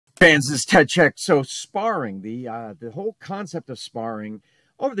Fans, this is Ted Check. So sparring, the whole concept of sparring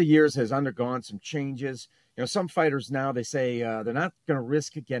over the years has undergone some changes. You know, some fighters now, they say they're not going to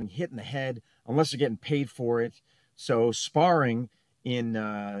risk getting hit in the head unless they're getting paid for it. So sparring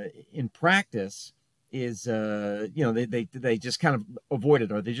in practice is you know, they just kind of avoid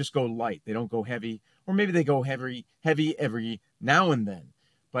it, or they just go light. They don't go heavy, or maybe they go heavy every now and then.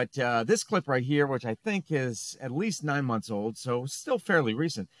 But this clip right here, which I think is at least 9 months old, so still fairly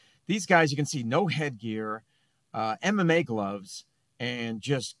recent. These guys, you can see no headgear, MMA gloves, and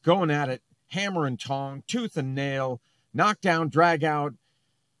just going at it, hammer and tong, tooth and nail, knockdown, drag out,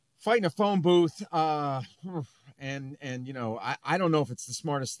 fighting a phone booth. And you know, I don't know if it's the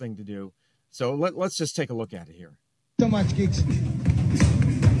smartest thing to do. So let's just take a look at it here. So much kicks.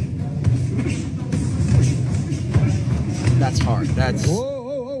 That's hard.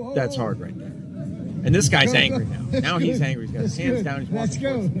 That's hard right there. And this guy's angry now. Now he's angry. He's got his hands down. He's walking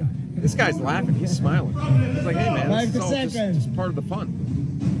towards the guy. This guy's laughing. He's smiling. He's like, hey, man, this is all just part of the fun.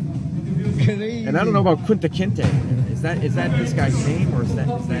 And I don't know about Kunta Kinte. Is that this guy's name, or is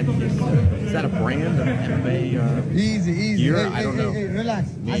that a brand of MMA easy. gear? Hey, I don't know. Hey, relax.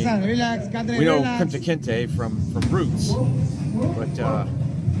 Hassan, relax. We know Kunta Kinte from Roots. But,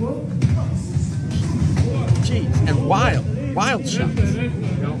 geez, and wild shots. You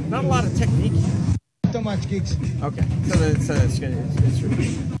know, not a lot of technique here. So much kicks. Okay, so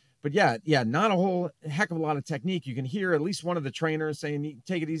it's but yeah, not a whole heck of a lot of technique. You can hear at least one of the trainers saying,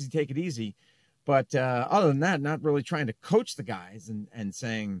 take it easy. But other than that, not really trying to coach the guys and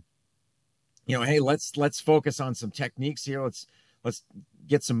saying, you know, hey, let's focus on some techniques here. Let's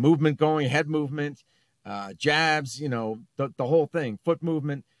get some movement going, head movement, jabs, you know, the whole thing, foot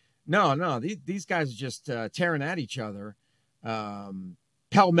movement. No, these guys are just tearing at each other,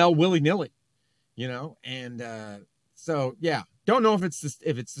 pell-mell, willy-nilly, you know. And so yeah, don't know if it's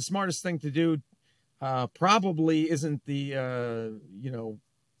the smartest thing to do. Probably isn't the you know,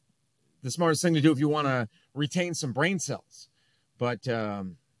 the smartest thing to do if you want to retain some brain cells. But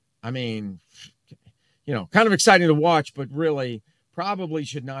I mean, you know, kind of exciting to watch, but really probably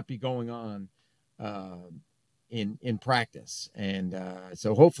should not be going on in practice. And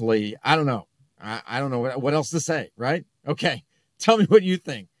so hopefully, I don't know. I don't know what else to say, right? Okay, tell me what you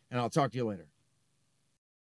think, and I'll talk to you later.